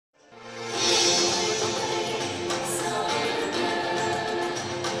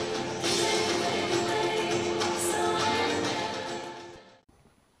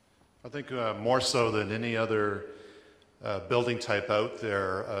think more so than any other building type out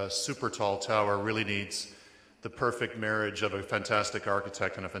there, a super tall tower really needs the perfect marriage of a fantastic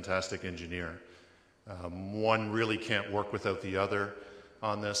architect and a fantastic engineer. One really can't work without the other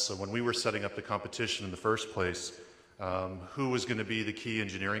on this. So when we were setting up the competition in the first place, who was going to be the key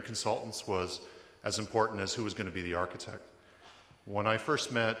engineering consultants was as important as who was going to be the architect. When I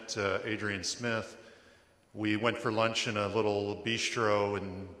first met Adrian Smith, we went for lunch in a little bistro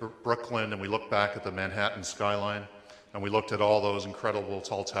in Brooklyn, and we looked back at the Manhattan skyline, and we looked at all those incredible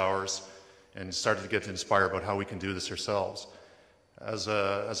tall towers and started to get inspired about how we can do this ourselves. As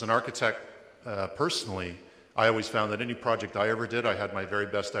an architect, personally, I always found that any project I ever did, I had my very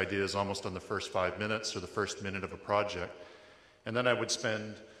best ideas almost on the first 5 minutes or the first minute of a project. And then I would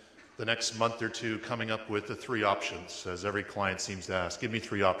spend the next month or two coming up with the 3 options, as every client seems to ask. Give me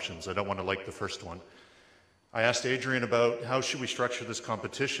 3 options. I don't want to like the first one. I asked Adrian about how should we structure this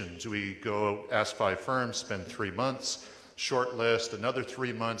competition. Do we go ask 5 firms, spend 3 months, short list, another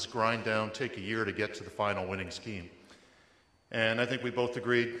 3 months, grind down, take a year to get to the final winning scheme? And I think we both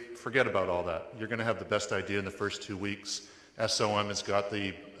agreed, forget about all that. You're going to have the best idea in the first 2 weeks. SOM has got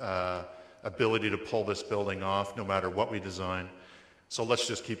the ability to pull this building off no matter what we design. So let's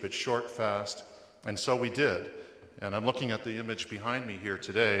just keep it short, fast. And so we did. And I'm looking at the image behind me here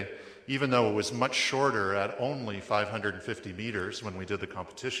today. Even though it was much shorter at only 550 meters when we did the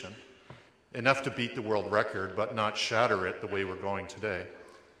competition, enough to beat the world record, but not shatter it the way we're going today.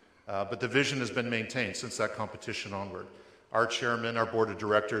 But the vision has been maintained since that competition onward. Our chairman, our board of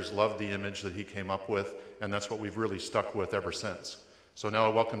directors loved the image that he came up with, and that's what we've really stuck with ever since. So now I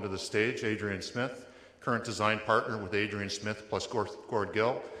welcome to the stage Adrian Smith, current design partner with Adrian Smith plus Gordon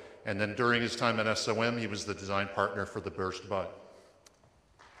Gill, and then during his time at SOM, he was the design partner for the Burj Dubai.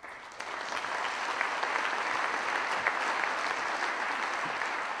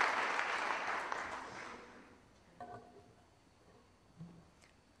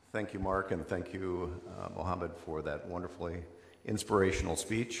 Thank you, Mark, and thank you, Mohammed, for that wonderfully inspirational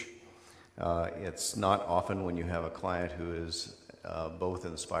speech. It's not often when you have a client who is both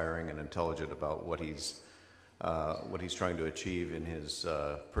inspiring and intelligent about what he's trying to achieve in his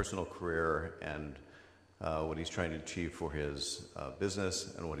personal career and what he's trying to achieve for his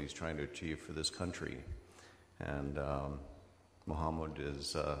business and what he's trying to achieve for this country. And Mohammed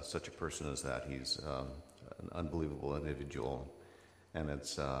is such a person as that. He's an unbelievable individual. And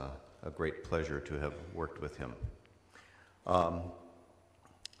it's a great pleasure to have worked with him.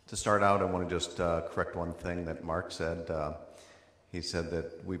 To start out, I want to just correct one thing that Mark said. He said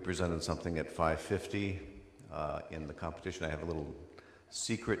that we presented something at 550 in the competition. I have a little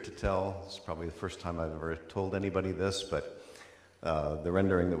secret to tell. It's probably the first time I've ever told anybody this, but the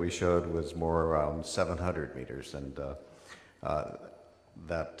rendering that we showed was more around 700 meters, and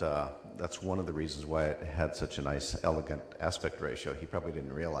that's one of the reasons why it had such a nice, elegant aspect ratio. He probably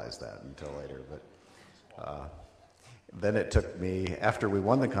didn't realize that until later, but then it took me, after we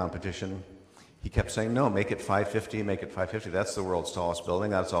won the competition, he kept saying, no, make it 550, make it 550. That's the world's tallest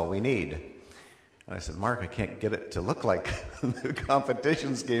building. That's all we need. And I said, Mark, I can't get it to look like the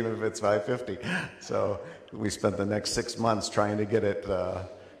competition scheme if it's 550. So we spent the next 6 months trying to get it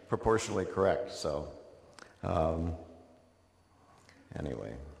proportionally correct. So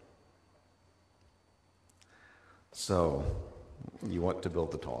anyway. So you want to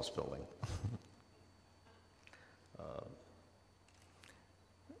build the tallest building.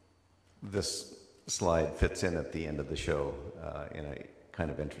 This slide fits in at the end of the show in a kind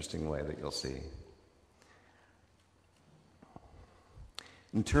of interesting way that you'll see.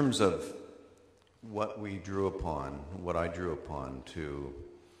 In terms of what we drew upon, what I drew upon to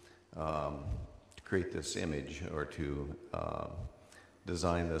create this image or to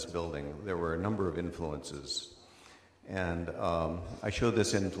design this building, there were a number of influences. And I showed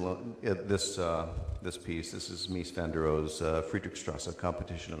this piece. This is Mies van der Rohe's Friedrichstrasse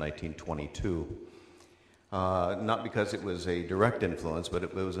competition in 1922. Not because it was a direct influence, but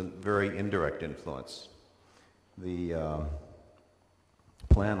it was a very indirect influence. The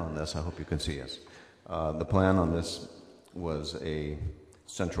plan on this, I hope you can see us. The plan on this was a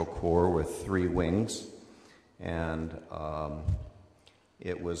central core with 3 wings, and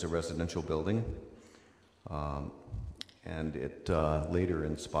it was a residential building. And it later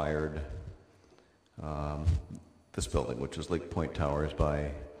inspired this building, which is Lake Point Towers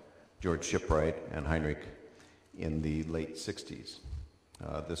by George Shipwright and Heinrich in the late 60s.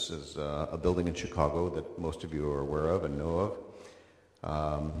 This is a building in Chicago that most of you are aware of and know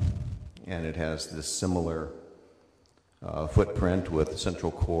of. And it has this similar footprint with the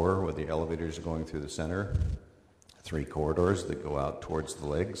central core where the elevators are going through the center, 3 corridors that go out towards the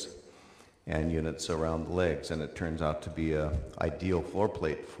legs. and units around the legs, and it turns out to be an ideal floor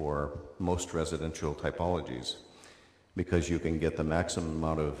plate for most residential typologies because you can get the maximum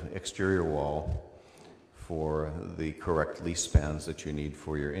amount of exterior wall for the correct lease spans that you need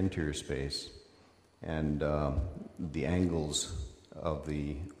for your interior space. And the angles of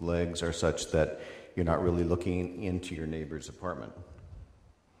the legs are such that you're not really looking into your neighbor's apartment.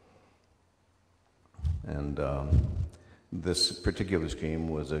 And this particular scheme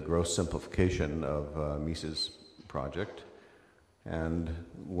was a gross simplification of Mises' project. And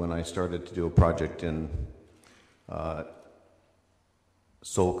when I started to do a project in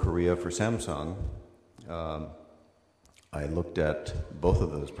Seoul, Korea for Samsung, I looked at both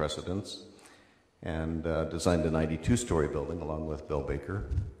of those precedents and designed a 92-story building along with Bill Baker.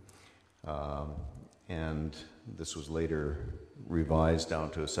 And this was later revised down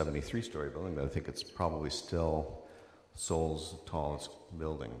to a 73-story building, but I think it's probably still Seoul's tallest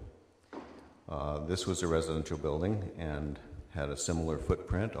building. This was a residential building and had a similar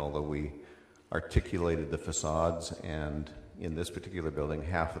footprint, although we articulated the facades, and in this particular building,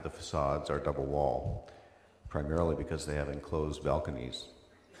 half of the facades are double wall, primarily because they have enclosed balconies.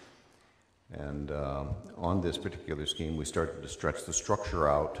 And on this particular scheme, we started to stretch the structure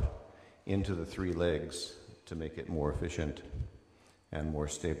out into the three legs to make it more efficient and more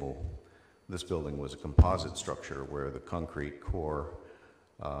stable. This building was a composite structure where the concrete core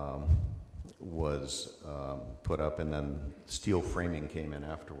was put up and then steel framing came in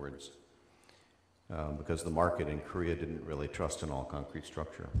afterwards because the market in Korea didn't really trust an all-concrete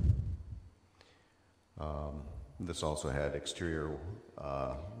structure. This also had exterior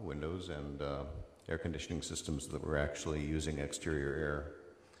windows and air conditioning systems that were actually using exterior air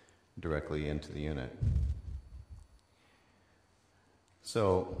directly into the unit.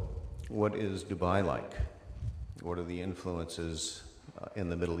 So, what is Dubai like? What are the influences in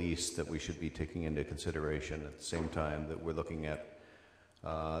the Middle East that we should be taking into consideration at the same time that we're looking at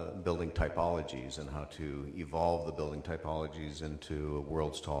building typologies and how to evolve the building typologies into a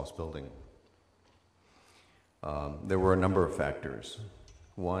world's tallest building? There were a number of factors.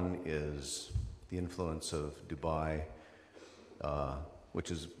 One is the influence of Dubai, which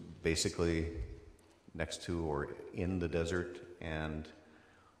is basically next to or in the desert, and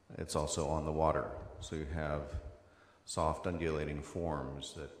it's also on the water. So you have soft undulating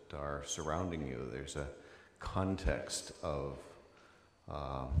forms that are surrounding you. There's a context of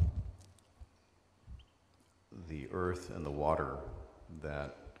the earth and the water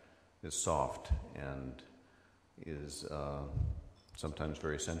that is soft and is sometimes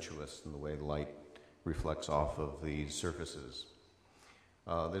very sensuous in the way light reflects off of these surfaces.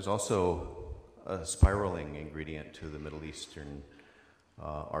 There's also a spiraling ingredient to the Middle Eastern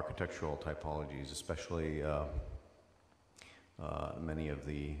architectural typologies, especially many of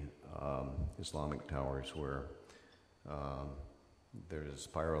the Islamic towers where there's a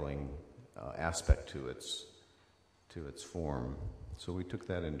spiraling aspect to its form. So we took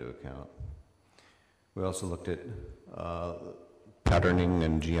that into account. We also looked at patterning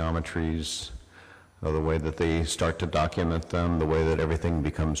and geometries, the way that they start to document them, the way that everything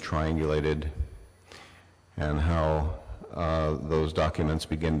becomes triangulated, and how those documents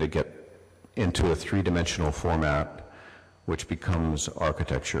begin to get into a three-dimensional format, which becomes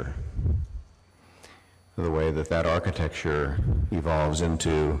architecture. The way that that architecture evolves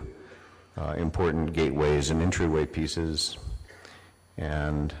into important gateways and entryway pieces,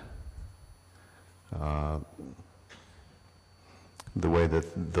 and the way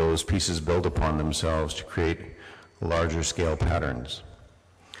that those pieces build upon themselves to create larger scale patterns.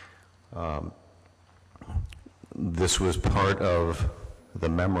 This was part of the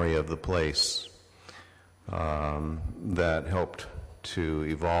memory of the place that helped to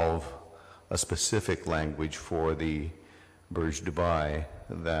evolve a specific language for the Burj Dubai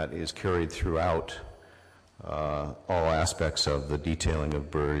that is carried throughout all aspects of the detailing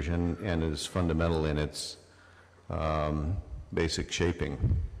of Burj and is fundamental in its basic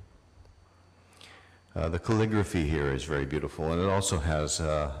shaping. The calligraphy here is very beautiful, and it also has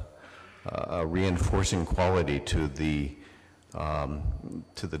a reinforcing quality to the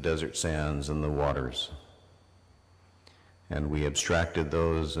desert sands and the waters. And we abstracted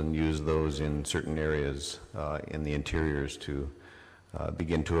those and used those in certain areas in the interiors to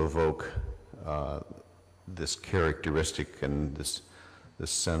begin to evoke this characteristic and this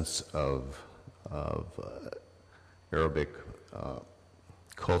sense of Arabic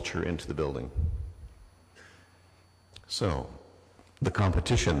culture into the building. So, the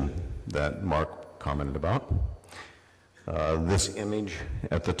competition that Mark commented about, this image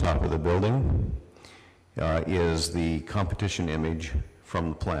at the top of the building is the competition image from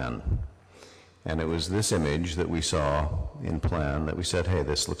the plan. And it was this image that we saw in plan that we said, hey,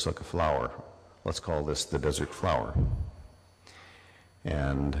 this looks like a flower. Let's call this the desert flower.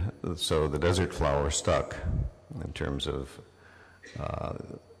 And so the desert flower stuck in terms of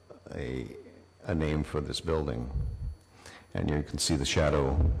a name for this building. And you can see the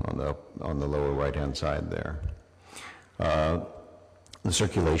shadow on the lower right-hand side there. The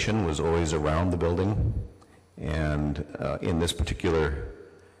circulation was always around the building, and in this particular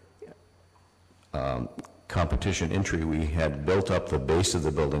competition entry, we had built up the base of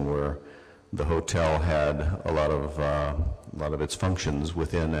the building where the hotel had a lot of its functions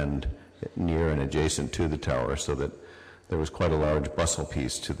within and near and adjacent to the tower, so that there was quite a large bustle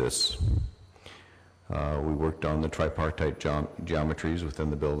piece to this. We worked on the tripartite geometries within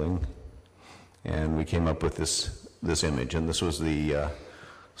the building, and we came up with this image, and this was the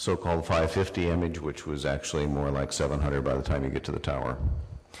so-called 550 image, which was actually more like 700 by the time you get to the tower.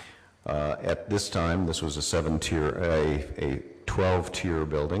 At this time, this was a 12-tier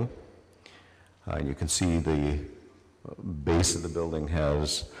building. You can see the base of the building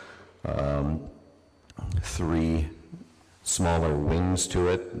has 3 smaller wings to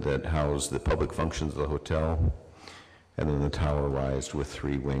it that house the public functions of the hotel, and then the tower rised with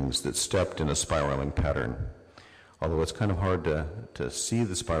 3 wings that stepped in a spiraling pattern. Although it's kind of hard to see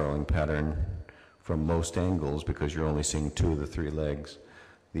the spiraling pattern from most angles because you're only seeing 2 of the 3 legs.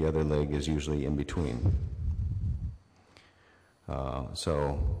 The other leg is usually in between.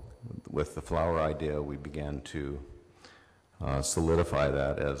 So with the flower idea, we began to solidify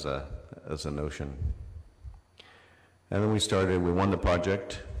that as a notion. And then we won the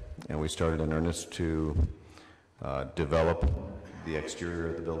project, and we started in earnest to develop the exterior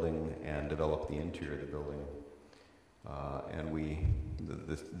of the building and develop the interior of the building. And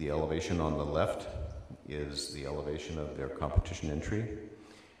the elevation on the left is the elevation of their competition entry.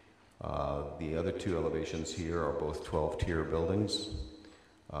 The other 2 elevations here are both 12-tier buildings,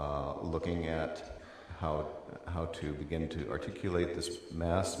 looking at how to begin to articulate this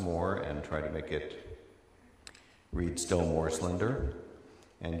mass more and try to make it read still more slender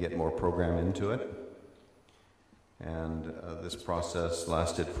and get more program into it. And this process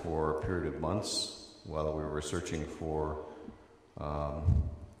lasted for a period of months while we were searching for the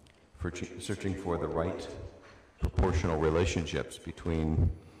right proportional relationships between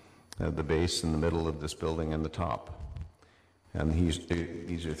the base in the middle of this building and the top. And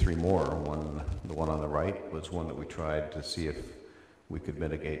these are 3 more. The one on the right was one that we tried to see if we could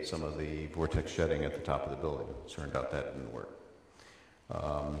mitigate some of the vortex shedding at the top of the building. It turned out that didn't work.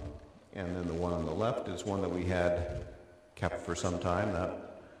 And then the one on the left is one that we had kept for some time.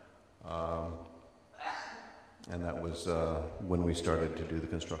 And that was when we started to do the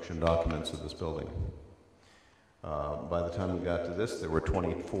construction documents of this building. By the time we got to this, there were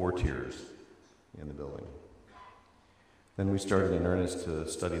 24 tiers in the building. Then we started in earnest to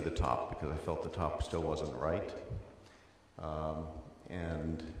study the top because I felt the top still wasn't right.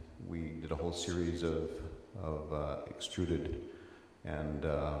 And we did a whole series of extruded and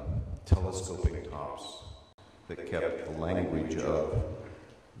telescoping tops that kept the language of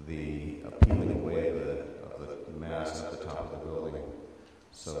the peeling away of the mass at the top of the building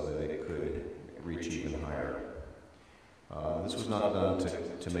so that it could reach even higher. This was not done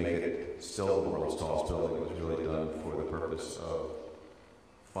to make it still the world's tallest building. It was really done for the purpose of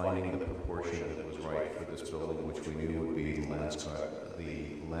finding the proportion that was right for this building, which we knew would be the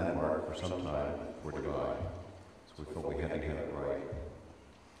landmark for some time for Dubai. So we felt we had to get it right.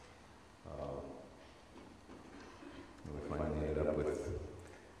 And we finally ended up with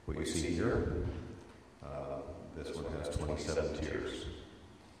what you see here. This one has 27 tiers.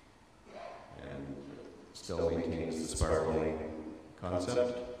 And still maintains the spiraling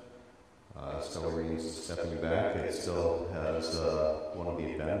concept. Still means stepping back. It still has one of the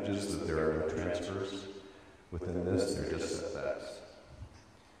advantages that there are no transfers within this. They're just setbacks.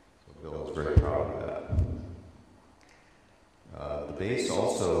 So Bill is very proud of that. The base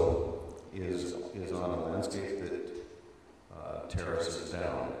also is on a landscape that terraces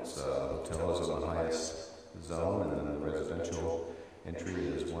down. The hotel is on the highest zone, and then the residential entry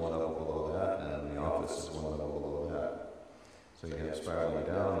is 1 level below that, and the office is 1 level below that. So you have spiraling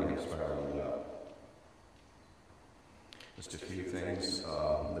down, you have spiraling up. Just a few things.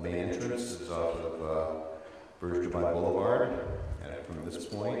 The main entrance is off of Burj Dubai Boulevard, and from this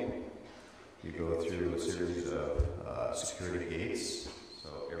point, you go through a series of security gates, so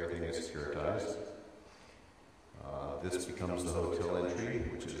everything is securitized. This becomes the hotel entry,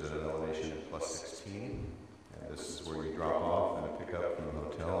 which is at an elevation of +16. And this is where you drop off and pick up from the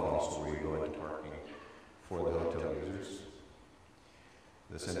hotel, and also where you go into parking for the hotel users.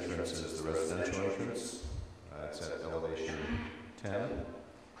 This entrance entrance is the residential entrance. It's at elevation 10, and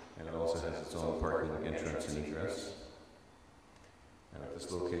it also has its own parking entrance and egress. And at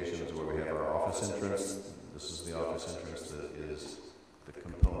this location is where we have our office entrance. This is the office entrance that is the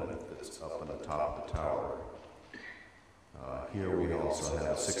component that's up on the top of the tower. Here we also have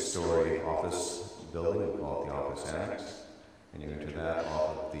a 6-story office building, we call it the office annex, and you enter that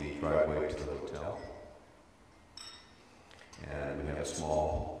off of the driveway to the hotel. And we have a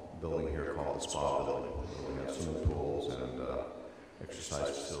small building here called the spa building, where we have swimming pools and exercise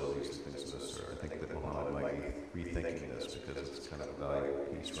facilities and things of this sort. I think that Mohammed might be rethinking this because it's kind of a valuable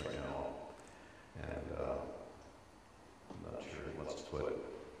piece right now. And I'm not sure he wants to put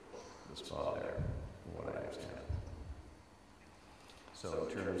the spa there, from what I understand. So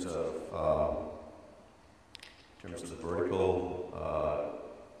in terms of the vertical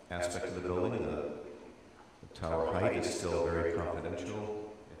aspect of the building, the tower height is still very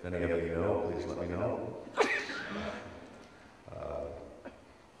confidential. If any of you know, please let me know.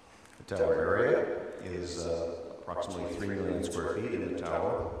 The tower area is approximately 3 million square feet in the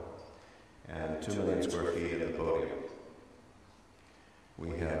tower and 2 million square feet in the podium.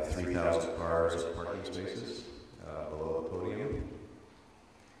 We have 3,000 cars of parking spaces below the podium.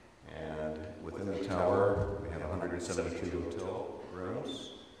 And within the tower, we have 172 hotel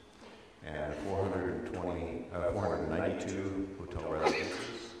rooms and 492 hotel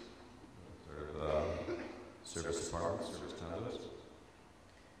residences, service apartments, service condos.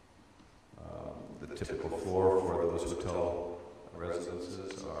 The typical floor for those hotel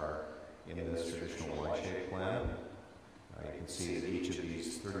residences are in this traditional Y-shaped plan. You can see that each of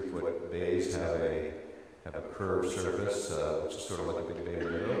these 30-foot bays have a curved surface, which is sort of like a big bay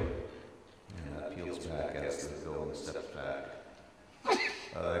window, and that peels back as the building steps back.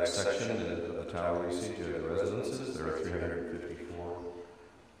 The next section of the tower usage of the residences. There are 354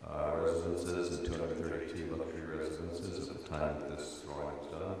 residences and 232 luxury residences at the time that this drawing was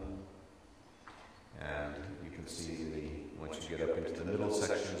done. And you can see once you get up into the middle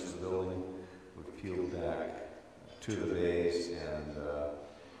sections of the building, we've peeled back to the bays, and the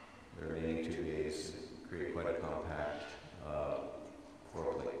remaining 2 bays create quite a compact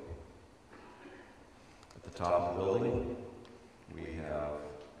floor plate. At the top of the building, we have,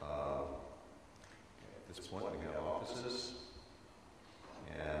 at this point, we have offices,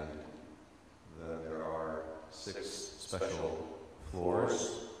 and then there are 6 special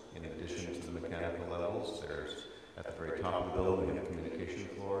floors in addition to the mechanical levels. There's, at the very top of the building, we have communication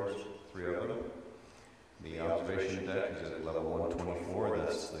floors, 3 of them. The observation deck is at level 124.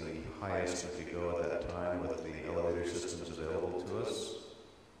 That's the highest we could go at that time with the elevator systems available to us.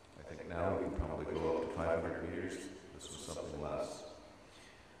 I think now we can probably go up to 500 meters. This was something less.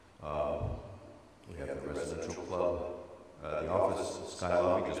 We have the residential club, the office sky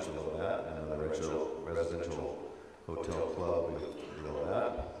lobby just below that, and then the residential hotel club below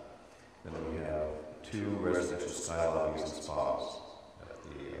that. Then we have 2 residential sky lobbies and spas at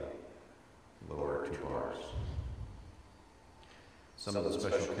the lower 2 bars. Some of the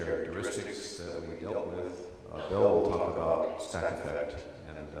special characteristics that we dealt with, Bill will talk about stack effect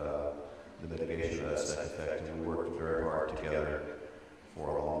and the mitigation of that stack effect, and we worked very hard together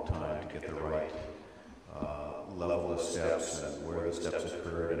for a long time to get the right level of steps and where the steps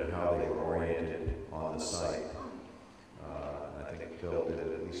occurred and how they were oriented on the site. I think Bill did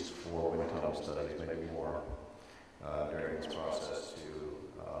at least 4 wind tunnel studies, maybe more, during this process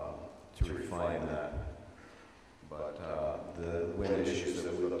to refine that. But the wind issues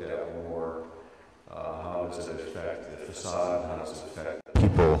that we looked at were more how does it affect the facade and how does it affect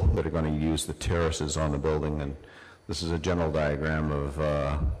people that are going to use the terraces on the building. And this is a general diagram of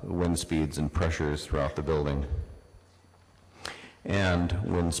wind speeds and pressures throughout the building, and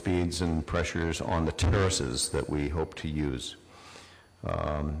wind speeds and pressures on the terraces that we hope to use.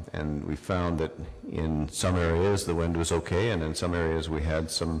 And we found that in some areas the wind was okay, and in some areas we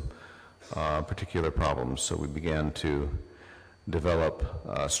had some particular problems. So we began to develop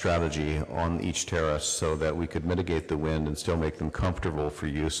a strategy on each terrace so that we could mitigate the wind and still make them comfortable for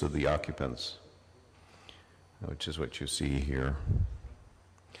use of the occupants, which is what you see here.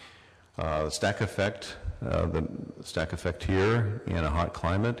 The stack effect here in a hot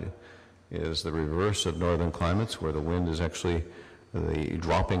climate is the reverse of northern climates, where the wind is actually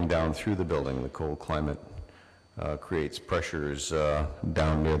dropping down through the building. The cold climate creates pressures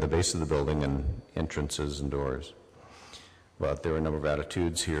down near the base of the building and entrances and doors. But there are a number of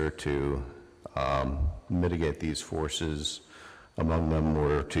attitudes here to mitigate these forces. Among them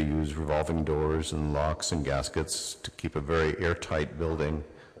were to use revolving doors and locks and gaskets to keep a very airtight building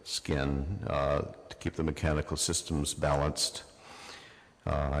skin, to keep the mechanical systems balanced.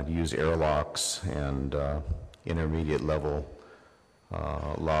 use airlocks and intermediate level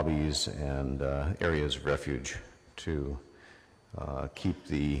lobbies and areas of refuge to keep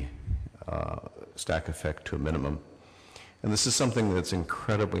the stack effect to a minimum. And this is something that's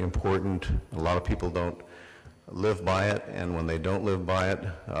incredibly important. A lot of people don't live by it, and when they don't live by it,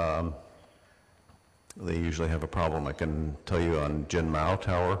 they usually have a problem. I can tell you on Jin Mao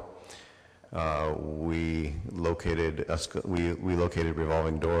Tower, we located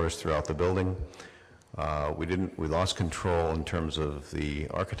revolving doors throughout the building. We lost control in terms of the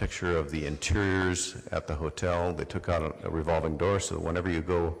architecture of the interiors at the hotel. They took out a revolving door, so that whenever you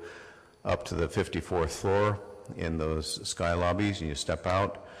go up to the 54th floor in those sky lobbies and you step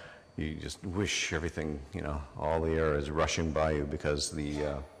out, you just wish everything, all the air is rushing by you because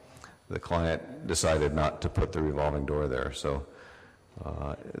the client decided not to put the revolving door there. So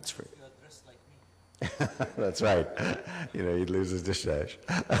it's free. You're dressed like me. That's right. You'd lose his dish dash.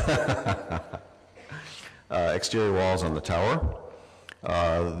 Exterior walls on the tower.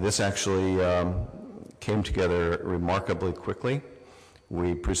 This actually came together remarkably quickly.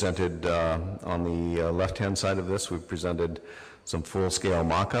 We presented, on the left-hand side of this, we presented some full-scale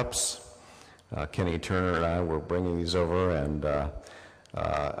mock-ups. Kenny Turner and I were bringing these over, and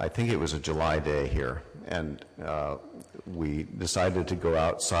I think it was a July day here. And we decided to go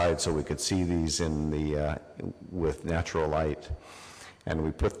outside so we could see these with natural light. And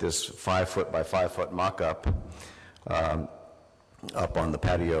we put this 5-foot by 5-foot mock-up up on the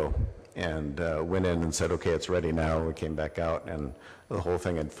patio and went in and said, okay, it's ready now. We came back out, and the whole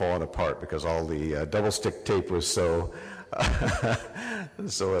thing had fallen apart because all the double stick tape was so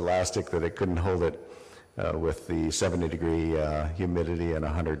so elastic that it couldn't hold it with the 70-degree humidity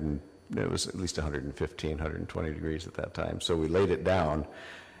and it was at least 115, 120 degrees at that time. So we laid it down,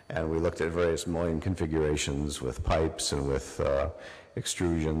 and we looked at various mullion configurations with pipes and with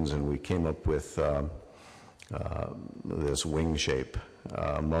extrusions, and we came up with this wing shape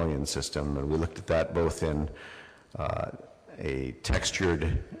mullion system. And we looked at that both in a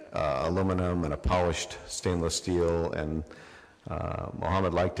textured aluminum and a polished stainless steel, and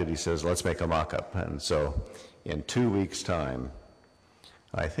Mohammed liked it. He says, let's make a mock-up. And so in 2 weeks' time,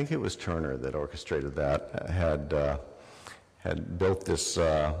 I think it was Turner that orchestrated that, had built this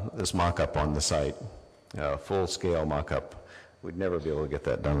mock-up on the site, full-scale mock-up. We'd never be able to get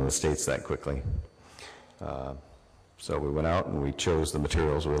that done in the States that quickly. So we went out and we chose the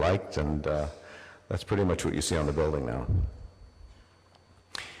materials we liked, and that's pretty much what you see on the building now.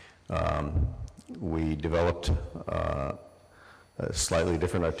 We developed a slightly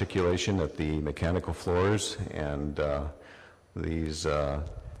different articulation at the mechanical floors, and these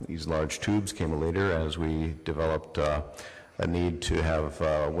large tubes came later as we developed a need to have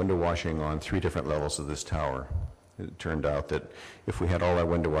window washing on 3 different levels of this tower. It turned out that if we had all our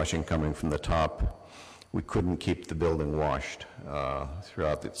window washing coming from the top, we couldn't keep the building washed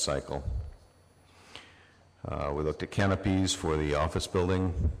throughout its cycle. We looked at canopies for the office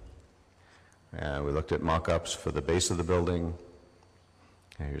building, and we looked at mock-ups for the base of the building.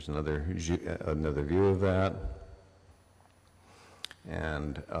 And here's another view of that.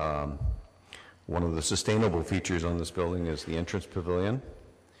 And one of the sustainable features on this building is the entrance pavilion.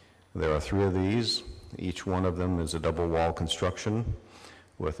 There are 3 of these. Each one of them is a double wall construction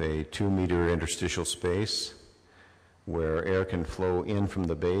with a 2-meter interstitial space where air can flow in from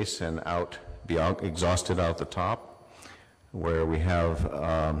the base and out, be exhausted out the top, where we have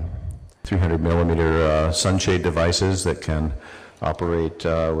 300-millimeter sunshade devices that can operate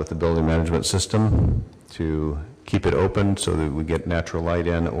with the building management system to keep it open so that we get natural light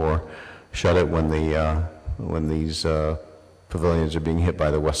in, or shut it when these pavilions are being hit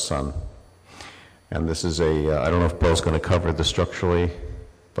by the west sun. And this is I don't know if Bill's going to cover this structurally,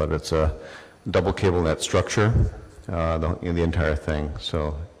 but it's a double cable net structure in the entire thing.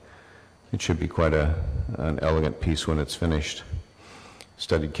 So it should be quite an elegant piece when it's finished.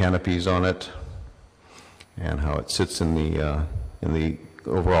 Studied canopies on it and how it sits in the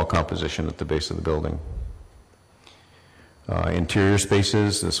overall composition at the base of the building. Interior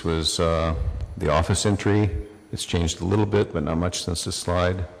spaces, this was the office entry. It's changed a little bit, but not much since this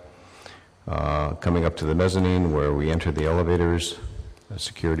slide. Coming up to the mezzanine where we enter the elevators,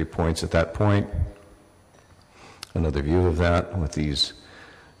 security points at that point. Another view of that with these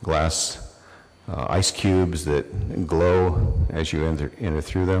glass ice cubes that glow as you enter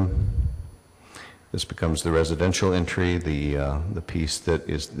through them. This becomes the residential entry, the piece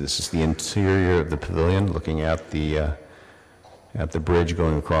this is the interior of the pavilion, looking at the bridge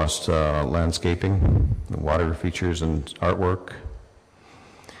going across landscaping, the water features and artwork.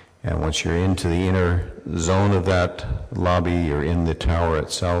 And once you're into the inner zone of that lobby, you're in the tower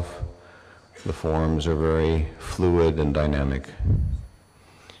itself. The forms are very fluid and dynamic.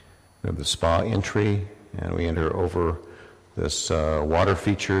 We have the spa entry, and we enter over this water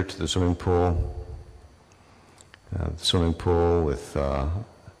feature to the swimming pool. The swimming pool with a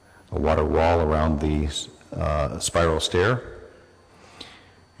water wall around the spiral stair,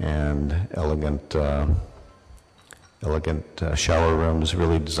 and elegant shower rooms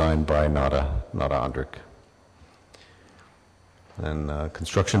really designed by Nada Andrik. And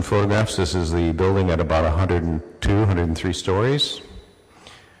construction photographs. This is the building at about 102, 103 stories.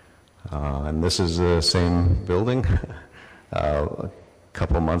 And this is the same building a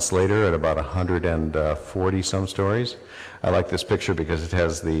couple months later at about 140 some stories. I like this picture because it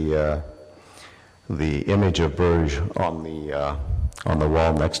has the image of Burj on the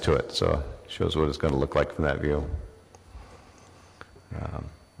wall next to it, so it shows what it's going to look like from that view.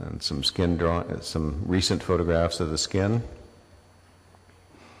 And some some recent photographs of the skin,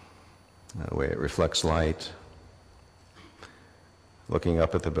 the way it reflects light, looking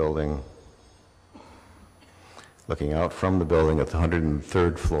up at the building, looking out from the building at the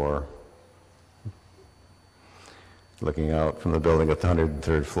 103rd floor, looking out from the building at the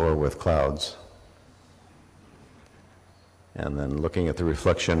 103rd floor with clouds, and then looking at the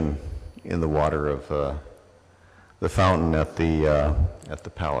reflection in the water of the fountain at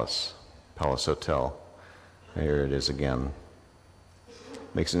the Palace Hotel. Here it is again.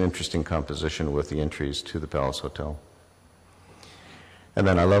 Makes an interesting composition with the entries to the Palace Hotel. And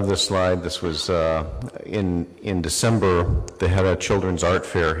then I love this slide. This was in December. They had a children's art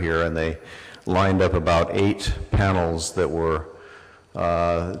fair here, and they lined up about 8 panels that were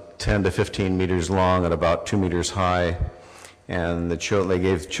 10 to 15 meters long and about 2 meters high. And they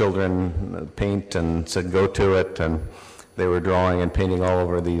gave children paint and said, go to it, and they were drawing and painting all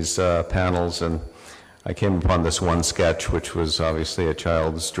over these panels. And I came upon this one sketch, which was obviously a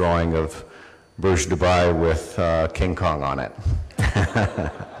child's drawing of Burj Dubai with King Kong on it.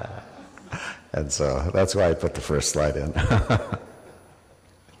 And so that's why I put the first slide in.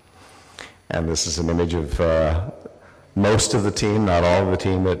 And this is an image of most of the team, not all of the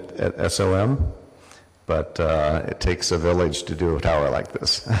team at SOM. But it takes a village to do a tower like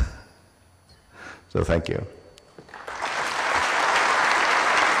this. So thank you.